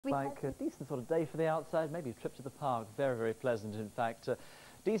Like a decent sort of day for the outside, maybe a trip to the park. Very, very pleasant, in fact.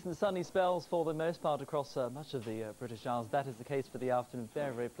 Decent sunny spells for the most part across much of the British Isles. That is the case for the afternoon.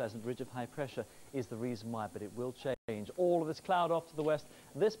 Very, very pleasant. Ridge of high pressure is the reason why, but it will change. All of this cloud off to the west.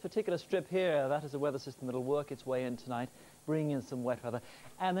 This particular strip here, that is a weather system that will work its way in tonight, bring in some wet weather.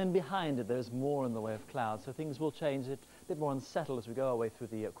 And then behind it, there's more in the way of clouds. So things will change. It's a bit more unsettled as we go our way through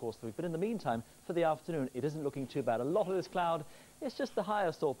the course of the week. But in the meantime, for the afternoon, it isn't looking too bad. A lot of this cloud, it's just the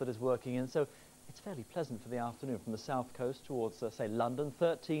higher sort that is working in. So it's fairly pleasant for the afternoon from the south coast towards, say, London.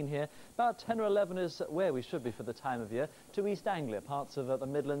 13 here. About 10 or 11 is where we should be for the time of year. To East Anglia, parts of the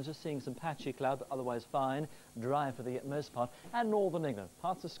Midlands, just seeing some patchy cloud, but otherwise fine. Dry for the most part. And northern England.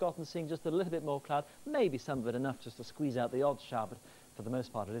 Parts of Scotland seeing just a little bit more cloud. Maybe some of it enough just to squeeze out the odd shower, but for the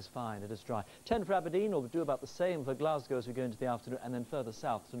most part, it is fine. It is dry. 10 for Aberdeen, or we'll do about the same for Glasgow as we go into the afternoon, and then further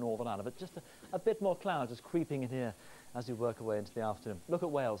south to Northern Ireland. But just a bit more cloud just creeping in here as we work away into the afternoon. Look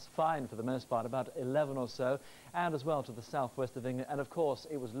at Wales, fine for the most part, about 11 or so, and as well to the southwest of England. And of course,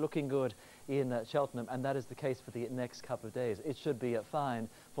 it was looking good in Cheltenham, and that is the case for the next couple of days. It should be fine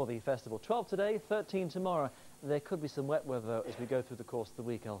for the festival. 12 today, 13 tomorrow. There could be some wet weather as we go through the course of the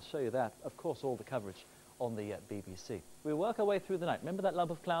week. I'll show you that. Of course, all the coverage on the BBC. We work our way through the night. Remember that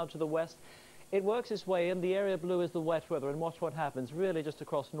lump of cloud to the west? It works its way in. The area blue is the wet weather, and watch what happens really just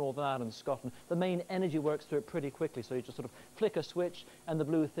across Northern Ireland, Scotland. The main energy works through it pretty quickly, so you just sort of flick a switch and the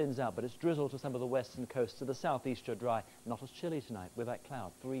blue thins out, but it's drizzle to some of the western coast. To the southeast you're dry. Not as chilly tonight with that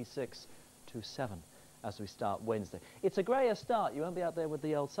cloud. 3, 6 to 7 as we start Wednesday. It's a grayer start. You won't be out there with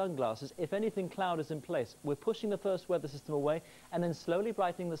the old sunglasses. If anything, cloud is in place. We're pushing the first weather system away and then slowly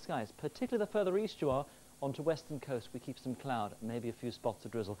brightening the skies, particularly the further east you are. Onto western coast we keep some cloud, maybe a few spots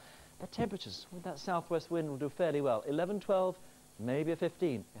of drizzle. But temperatures with that southwest wind will do fairly well. 11, 12, maybe a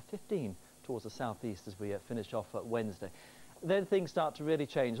 15. Yeah, 15 towards the southeast as we finish off Wednesday. Then things start to really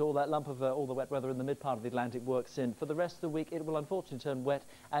change. All that lump of all the wet weather in the mid part of the Atlantic works in. For the rest of the week, it will unfortunately turn wet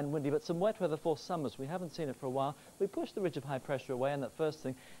and windy, but some wet weather for summers. We haven't seen it for a while. We pushed the ridge of high pressure away in that first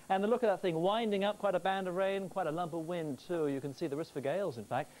thing. And look at that thing winding up, quite a band of rain, quite a lump of wind too. You can see the risk for gales, in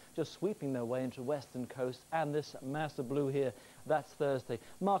fact, just sweeping their way into western coast. And this mass of blue here, that's Thursday.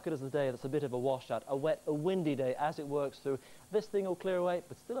 Mark it as the day that's a bit of a washout, a wet, a windy day as it works through. This thing will clear away,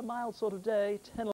 but still a mild sort of day. 10